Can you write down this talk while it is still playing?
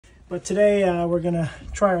But today we're gonna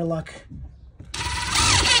try our luck.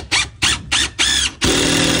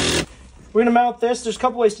 We're gonna mount this. There's a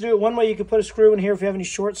couple ways to do it. One way, you could put a screw in here if you have any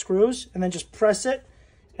short screws and then just press it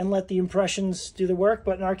and let the impressions do the work.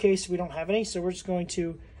 But in our case, we don't have any, so we're just going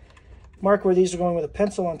to mark where these are going with a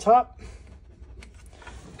pencil on top.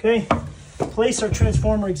 Okay, place our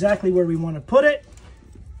transformer exactly where we want to put it.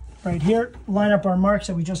 Right here, line up our marks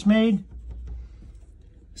that we just made.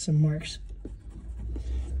 Some marks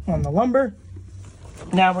on the lumber.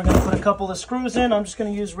 Now we're going to put a couple of screws in. I'm just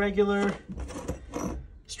going to use regular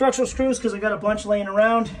structural screws because I got a bunch laying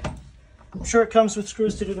around. I'm sure it comes with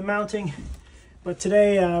screws to do the mounting, but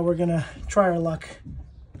today we're going to try our luck.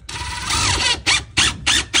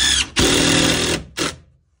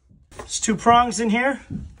 There's 2 prongs in here.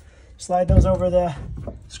 Slide those over the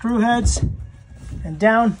screw heads and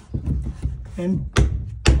down, and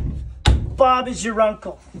Bob is your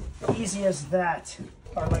uncle. Easy as that.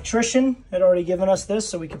 Our electrician had already given us this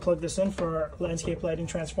so we could plug this in for our landscape lighting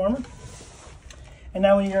transformer. And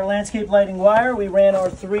now we need our landscape lighting wire. We ran our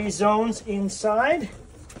 3 zones inside.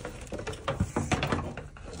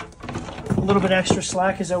 A little bit extra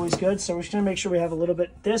slack is always good, so we're just gonna make sure we have a little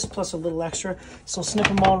bit this plus a little extra. So snip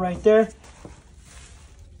them all right there.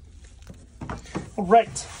 All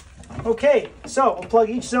right. Okay, so we'll plug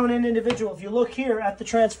each zone in individual. If you look here at the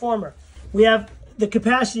transformer, we have the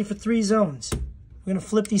capacity for 3 zones. We're gonna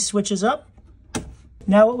flip these switches up.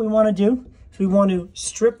 Now what we wanna do is we want to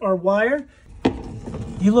strip our wire.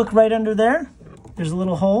 You look right under there, there's a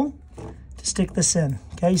little hole to stick this in.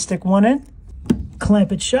 Okay, you stick one in,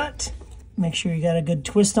 clamp it shut. Make sure you got a good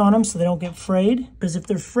twist on them so they don't get frayed. Because if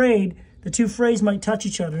they're frayed, the 2 frays might touch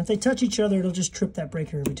each other. If they touch each other, it'll just trip that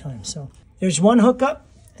breaker every time. So there's 1 hookup,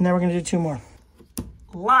 and then we're gonna do 2 more.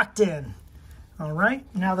 Locked in. All right,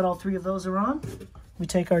 now that all 3 of those are on, we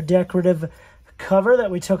take our decorative cover that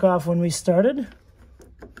we took off when we started,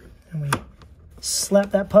 and we slap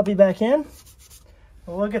that puppy back in.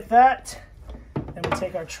 Look at that. Then we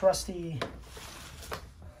take our trusty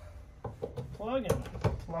plug and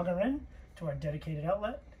plug her in to our dedicated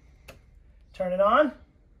outlet. Turn it on,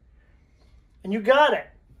 and you got it.